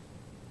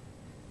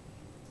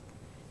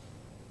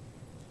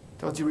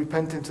 Tells you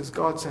repentance is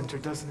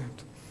God-centered, doesn't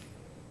it?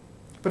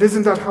 But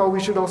isn't that how we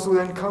should also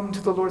then come to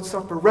the Lord's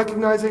Supper,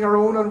 recognizing our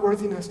own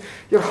unworthiness,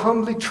 yet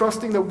humbly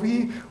trusting that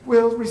we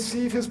will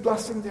receive his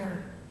blessing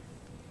there?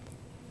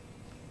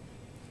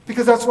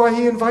 Because that's why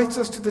he invites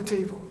us to the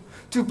table,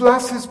 to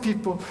bless his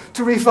people,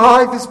 to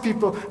revive his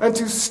people, and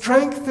to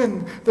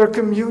strengthen their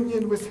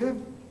communion with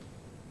him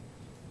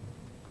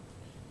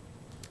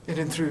in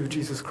and through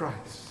Jesus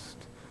Christ.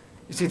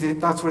 You see,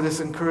 that's where this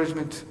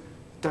encouragement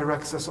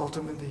directs us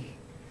ultimately.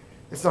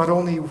 It's not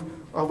only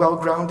a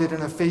well-grounded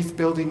and a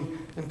faith-building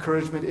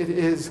encouragement, it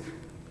is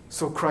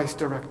so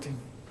Christ-directing.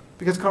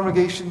 Because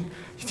congregation,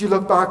 if you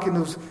look back in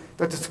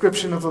that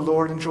description of the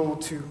Lord in Joel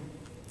 2,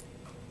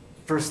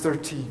 verse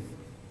 13,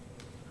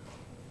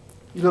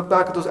 you look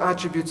back at those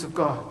attributes of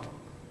God.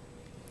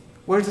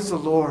 Where does the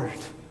Lord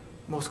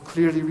most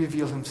clearly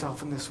reveal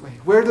himself in this way?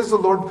 Where does the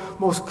Lord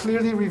most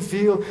clearly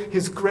reveal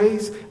his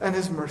grace and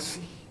his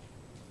mercy?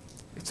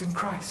 It's in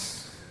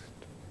Christ.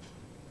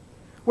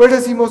 Where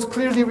does he most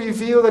clearly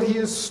reveal that he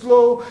is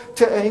slow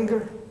to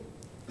anger?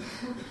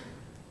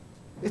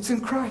 It's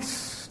in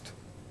Christ.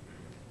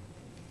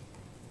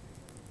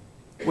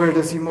 Where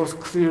does he most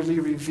clearly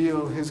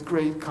reveal his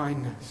great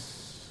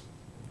kindness?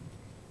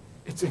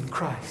 It's in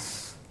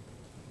Christ.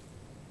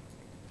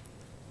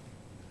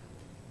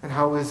 And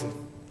how is it?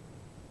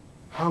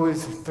 How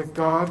is it that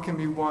God can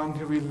be one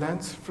who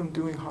relents from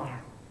doing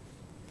harm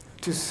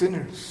to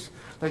sinners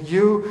like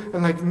you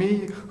and like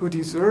me who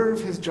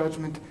deserve his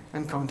judgment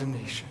and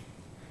condemnation?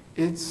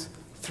 It's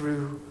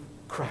through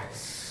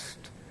Christ,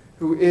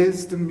 who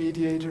is the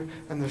mediator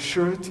and the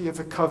surety of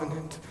the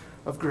covenant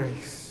of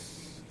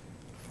grace,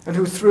 and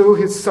who through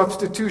his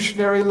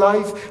substitutionary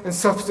life and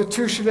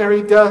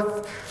substitutionary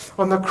death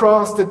on the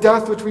cross, the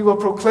death which we will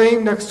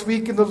proclaim next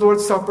week in the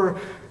Lord's Supper,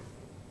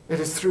 it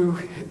is through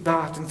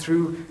that and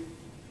through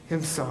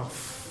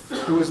himself,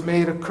 who was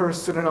made a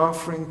curse and an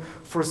offering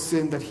for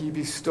sin, that he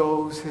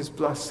bestows his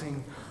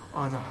blessing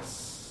on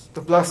us.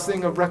 The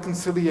blessing of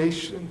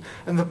reconciliation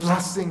and the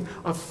blessing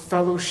of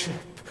fellowship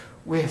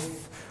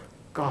with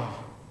God.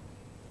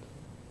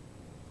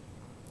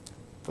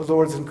 The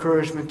Lord's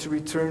encouragement to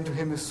return to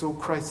him is so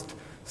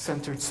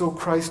Christ-centered, so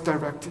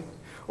Christ-directing.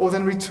 Oh,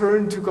 then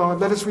return to God.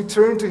 Let us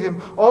return to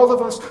him, all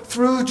of us,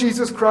 through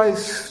Jesus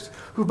Christ,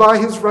 who by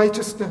his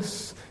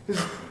righteousness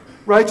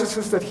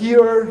that he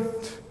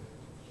earned,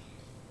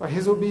 by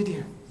his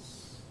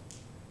obedience,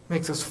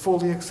 makes us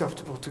fully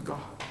acceptable to God.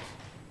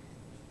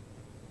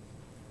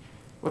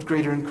 What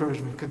greater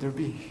encouragement could there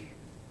be?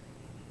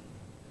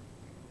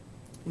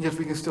 And yet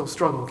we can still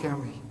struggle,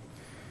 can't we?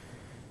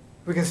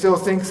 We can still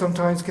think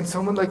sometimes, can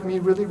someone like me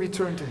really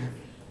return to him?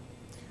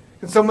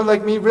 Can someone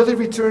like me really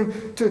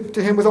return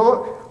to him with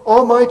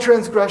all my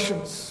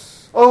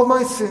transgressions, all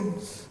my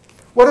sins?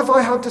 What if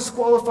I have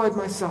disqualified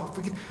myself?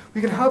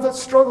 We can have that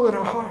struggle in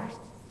our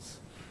hearts.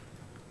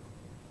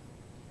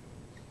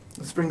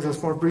 This brings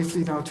us more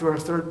briefly now to our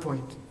third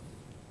point.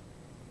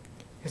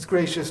 His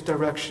gracious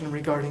direction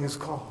regarding his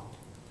call.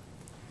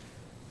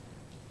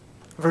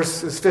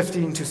 Verses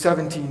 15 to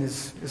 17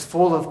 is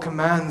full of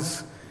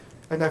commands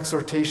and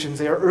exhortations.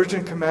 They are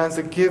urgent commands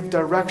that give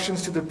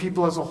directions to the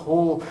people as a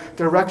whole,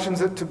 directions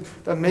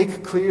that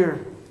make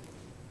clear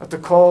that the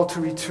call to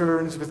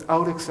return is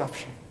without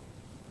exception.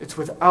 It's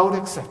without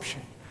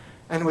exception,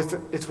 and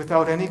it's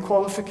without any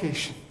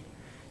qualification.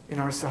 in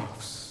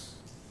ourselves.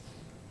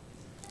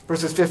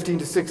 Verses 15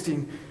 to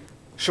 16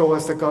 show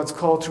us that God's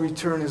call to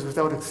return is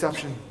without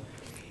exception.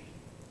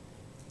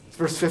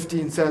 Verse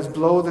 15 says,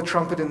 "Blow the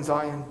trumpet in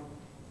Zion,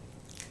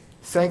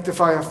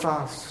 sanctify a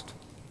fast,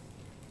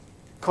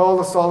 call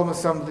a solemn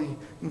assembly."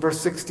 In verse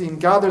 16,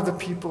 "Gather the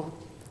people,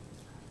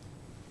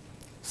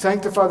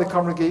 sanctify the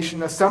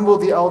congregation, assemble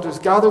the elders,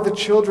 gather the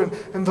children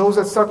and those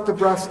that suck the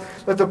breast.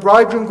 Let the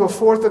bridegroom go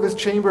forth of his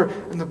chamber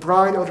and the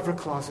bride out of her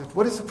closet."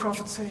 What is the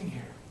prophet saying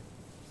here?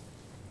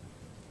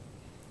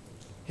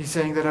 He's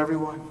saying that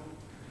everyone,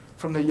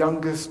 from the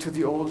youngest to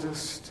the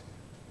oldest,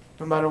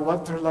 no matter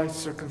what their life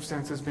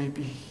circumstances may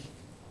be,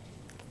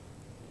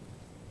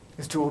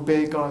 is to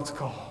obey God's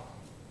call,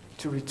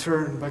 to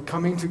return by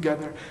coming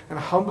together and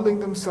humbling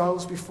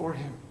themselves before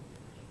Him.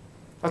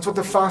 That's what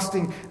the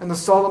fasting and the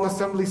solemn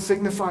assembly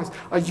signifies,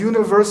 a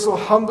universal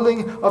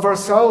humbling of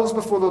ourselves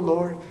before the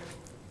Lord.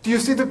 Do you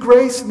see the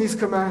grace in these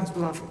commands,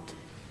 beloved?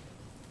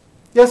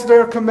 Yes,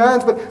 there are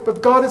commands,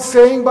 but God is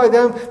saying by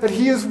them that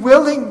He is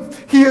willing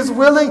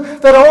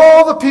that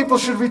all the people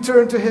should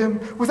return to Him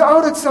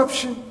without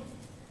exception.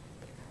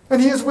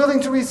 And He is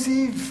willing to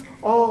receive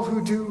all who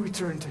do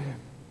return to Him.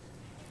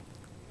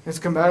 His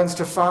commands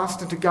to fast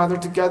and to gather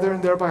together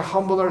and thereby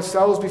humble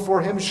ourselves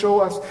before Him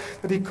show us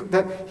that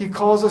He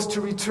calls us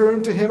to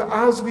return to Him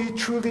as we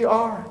truly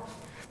are.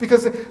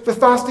 Because the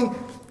fasting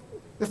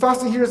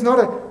here is not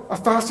a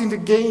fasting to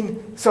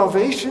gain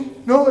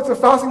salvation. No, it's a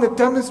fasting that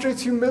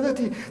demonstrates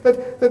humility,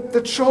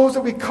 that shows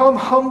that we come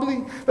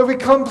humbly, that we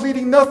come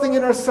pleading nothing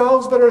in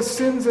ourselves but our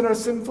sins and our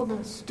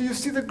sinfulness. Do you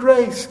see the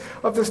grace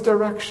of this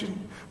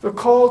direction? The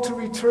call to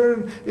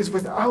return is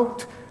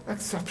without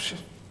exception.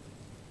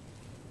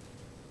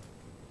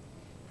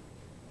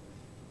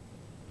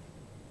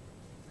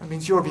 That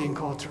means you're being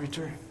called to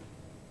return.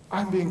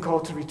 I'm being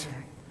called to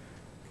return.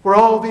 We're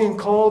all being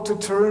called to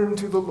turn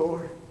to the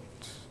Lord.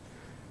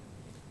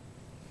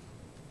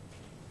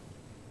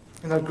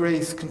 And that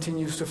grace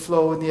continues to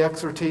flow in the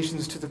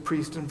exhortations to the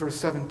priest in verse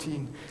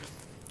 17,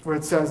 where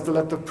it says,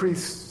 "Let the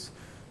priests,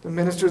 the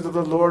ministers of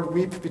the Lord,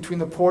 weep between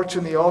the porch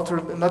and the altar,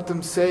 and let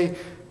them say,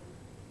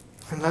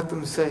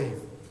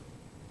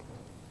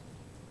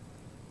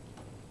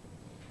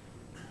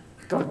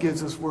 God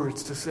gives us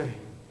words to say.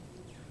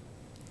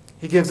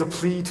 He gives a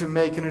plea to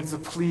make, and it's a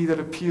plea that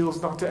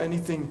appeals not to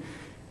anything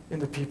in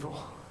the people.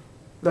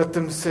 Let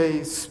them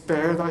say,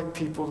 "Spare thy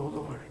people, O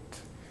Lord,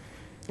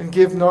 and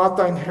give not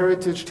thine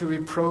heritage to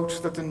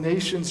reproach, that the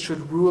nations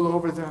should rule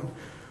over them.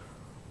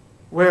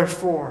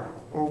 Wherefore,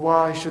 or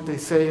why should they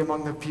say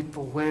among the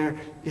people, where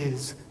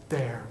is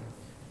their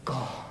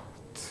God?"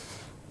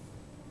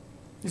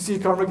 You see,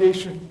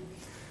 congregation,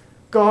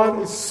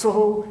 God is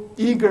so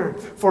eager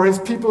for His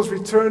people's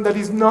return that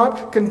He's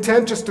not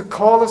content just to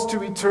call us to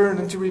return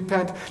and to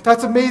repent.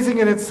 That's amazing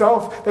in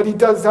itself that He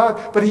does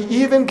that, but He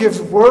even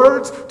gives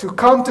words to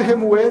come to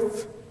Him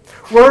with.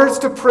 Words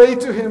to pray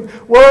to Him.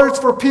 Words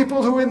for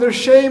people who in their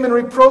shame and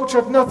reproach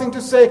have nothing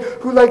to say.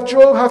 Who like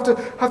Job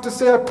have to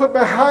say, "I put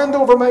my hand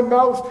over my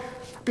mouth.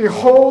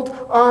 Behold,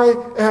 I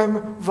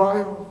am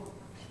vile."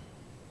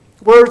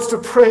 Words to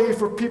pray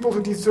for people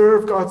who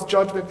deserve God's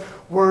judgment.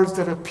 Words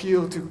that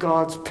appeal to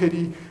God's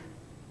pity.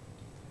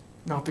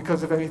 Not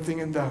because of anything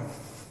in them,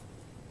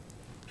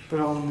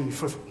 but only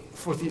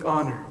for the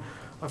honor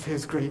of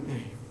His great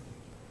name.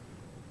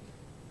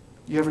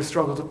 You ever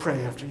struggle to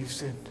pray after you've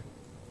sinned?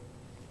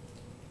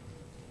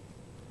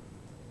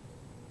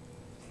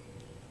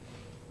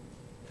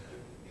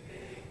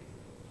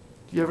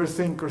 Do you ever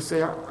think or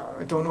say,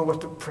 I don't know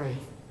what to pray.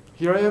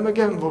 Here I am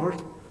again,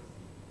 Lord.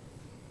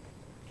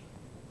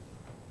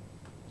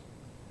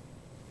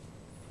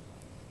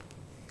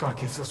 God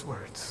gives us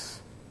words.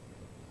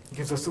 He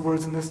gives us the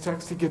words in this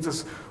text. He gives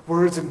us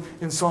words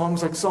in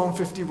Psalms like Psalm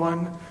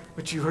 51,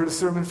 which you heard a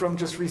sermon from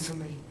just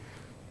recently.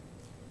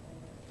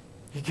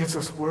 He gives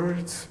us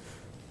words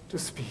to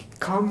speak.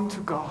 Come to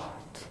God.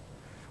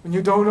 When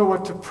you don't know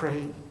what to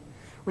pray,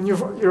 when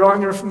you're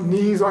on your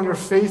knees, on your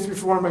face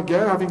before Him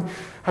again,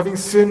 having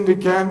sinned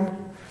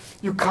again,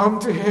 you come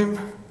to Him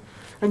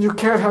and you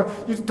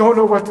don't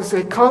know what to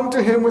say. Come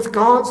to Him with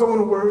God's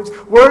own words.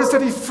 Words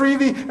that He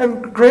freely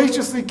and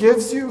graciously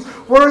gives you.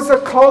 Words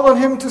that call on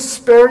Him to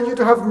spare you,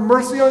 to have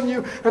mercy on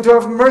you, and to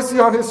have mercy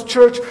on His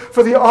church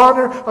for the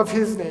honor of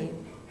His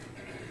name.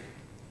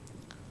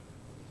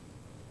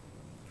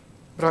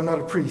 But I'm not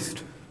a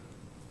priest.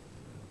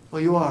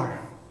 Well, you are.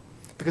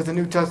 Because the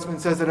New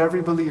Testament says that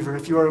every believer,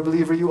 if you are a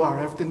believer, you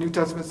are. The New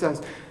Testament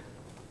says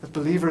that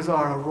believers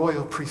are a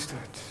royal priesthood.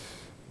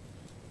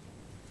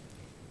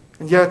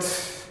 And yet,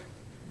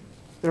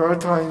 there are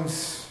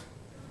times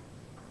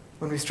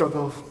when we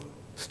struggle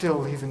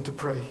still even to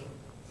pray.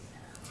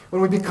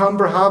 When we become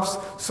perhaps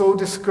so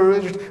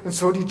discouraged and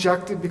so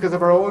dejected because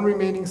of our own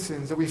remaining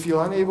sins that we feel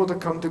unable to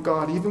come to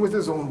God, even with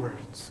His own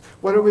words.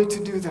 What are we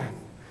to do then?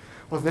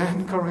 Well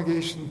then,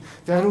 congregation,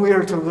 then we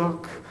are to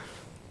look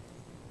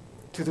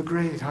to the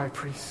great high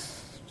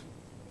priest.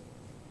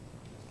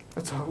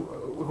 That's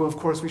who, of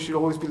course, we should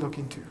always be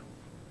looking to.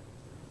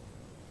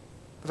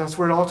 But that's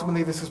where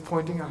ultimately this is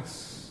pointing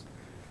us,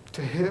 to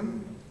to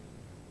him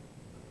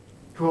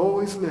who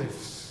always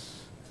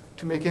lives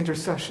to make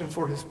intercession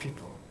for his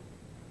people.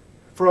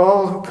 For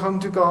all who come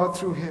to God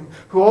through him,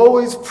 who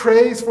always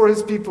prays for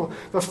his people.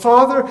 The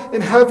Father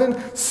in heaven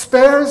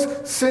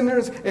spares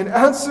sinners in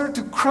answer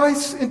to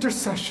Christ's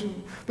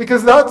intercession,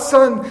 because that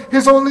Son,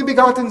 his only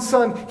begotten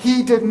Son,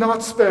 he did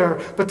not spare,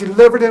 but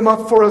delivered him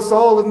up for us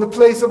all in the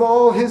place of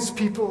all his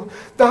people.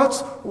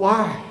 That's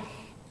why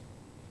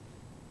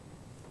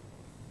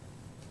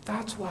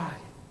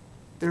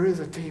there is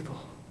a table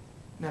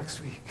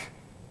next week.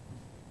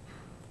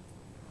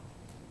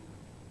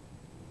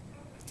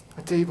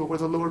 A table where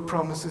the Lord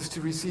promises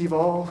to receive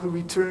all who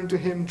return to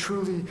him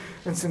truly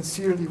and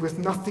sincerely, with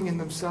nothing in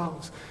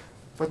themselves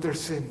but their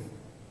sin,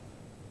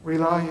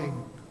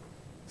 relying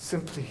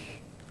simply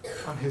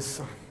on his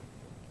Son.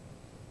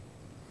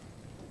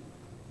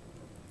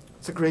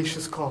 It's a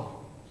gracious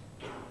call.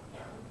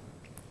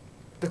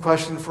 The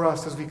question for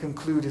us as we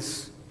conclude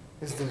is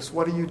this: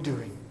 what are you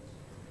doing?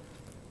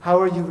 How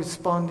are you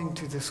responding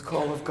to this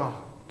call of God?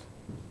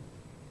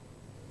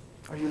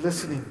 Are you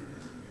listening?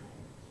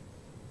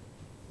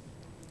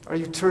 Are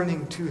you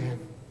turning to him?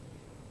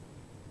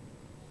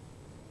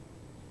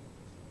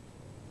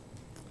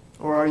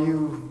 Or are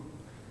you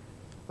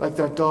like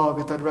that dog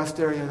at that rest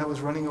area that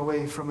was running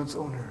away from its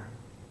owner,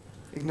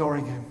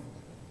 ignoring him,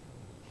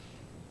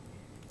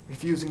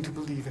 refusing to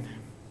believe in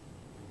him?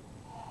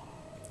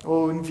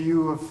 Oh, in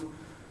view of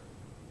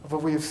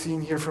what we have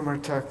seen here from our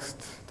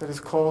text, that his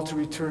call to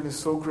return is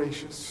so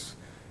gracious,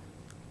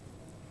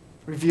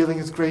 revealing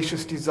his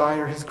gracious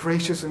desire, his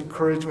gracious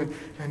encouragement,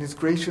 and his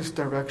gracious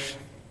direction.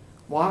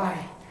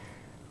 Why?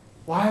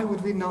 Why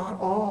would we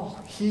not all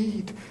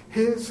heed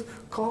his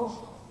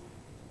call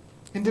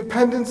in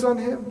dependence on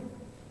him?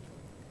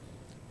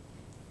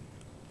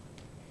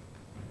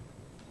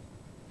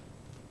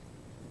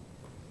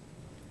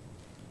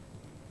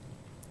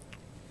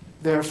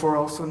 Therefore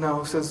also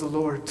now, says the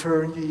Lord,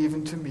 turn ye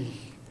even to me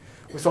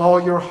with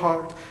all your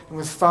heart, and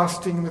with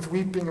fasting, and with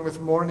weeping, and with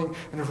mourning,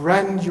 and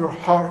rend your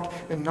heart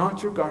and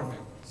not your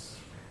garments,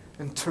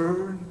 and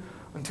turn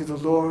unto the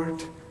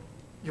Lord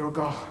your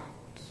God.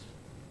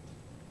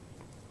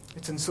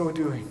 It's in so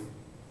doing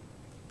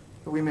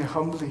that we may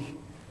humbly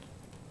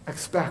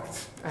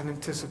expect and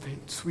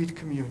anticipate sweet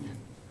communion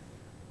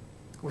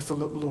with the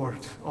Lord,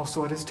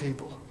 also at his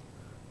table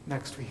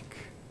next week.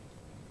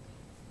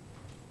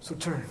 So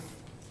turn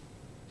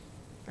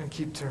and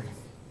keep turning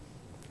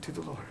to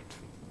the Lord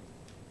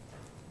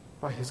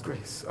by his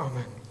grace.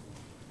 Amen.